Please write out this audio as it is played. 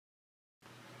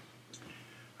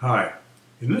Hi,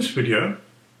 in this video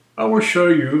I will show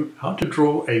you how to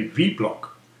draw a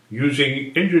V-block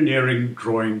using engineering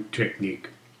drawing technique.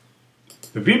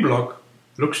 The V-block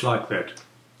looks like that.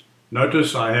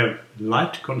 Notice I have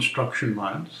light construction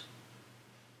lines,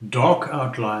 dark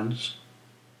outlines,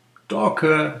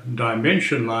 darker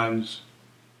dimension lines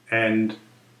and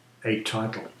a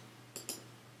title.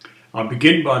 I'll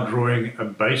begin by drawing a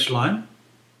baseline.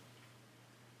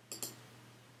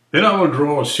 Then I will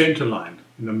draw a center line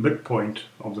in the midpoint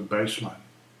of the baseline.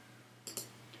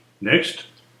 Next,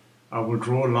 I will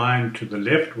draw a line to the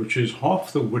left which is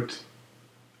half the width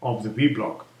of the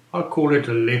V-block. I'll call it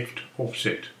a left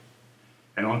offset.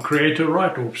 And I'll create a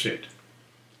right offset.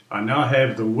 I now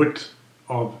have the width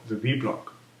of the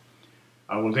V-block.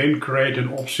 I will then create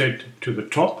an offset to the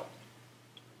top.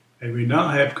 And we now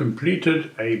have completed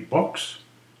a box.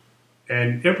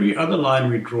 And every other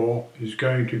line we draw is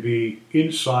going to be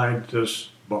inside this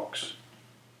box.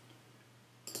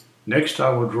 Next, I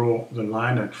will draw the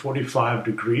line at 45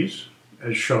 degrees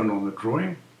as shown on the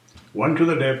drawing. One to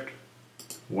the left,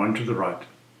 one to the right.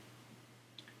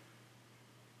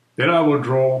 Then I will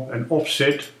draw an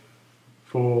offset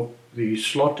for the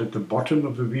slot at the bottom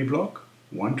of the V-block.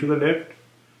 One to the left,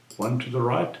 one to the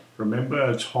right. Remember,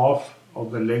 it's half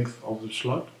of the length of the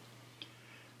slot.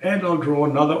 And I'll draw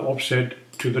another offset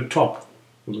to the top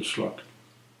of the slot.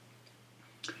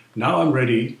 Now I'm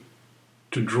ready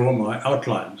to draw my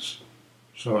outlines.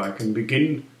 So I can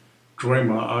begin drawing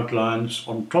my outlines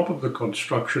on top of the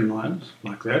construction lines,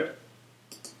 like that.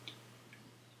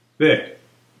 There.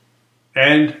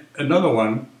 And another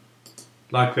one,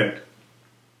 like that.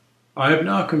 I have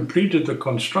now completed the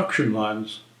construction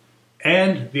lines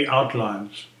and the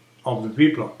outlines of the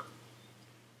V-block.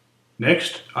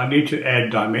 Next, I need to add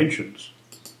dimensions.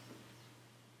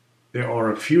 There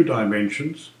are a few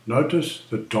dimensions. Notice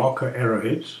the darker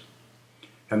arrowheads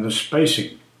and the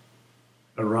spacing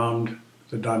around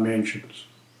the dimensions.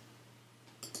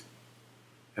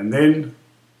 And then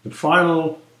the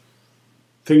final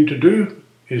thing to do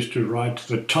is to write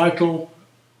the title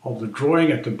of the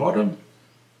drawing at the bottom,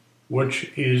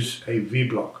 which is a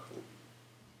V-block.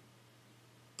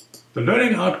 The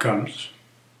learning outcomes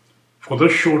for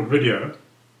this short video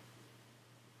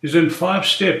is in 5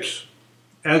 steps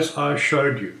as I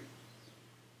showed you.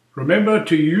 Remember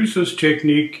to use this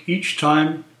technique each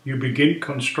time you begin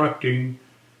constructing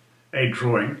a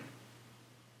drawing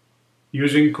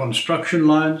using construction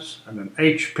lines and an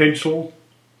H pencil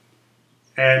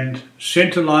and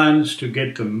center lines to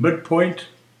get the midpoint,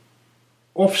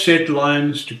 offset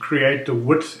lines to create the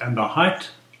width and the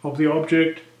height of the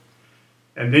object,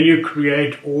 and then you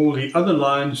create all the other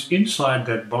lines inside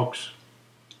that box,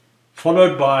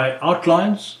 followed by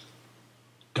outlines,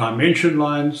 dimension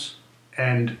lines,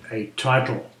 and a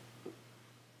title.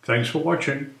 Thanks for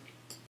watching.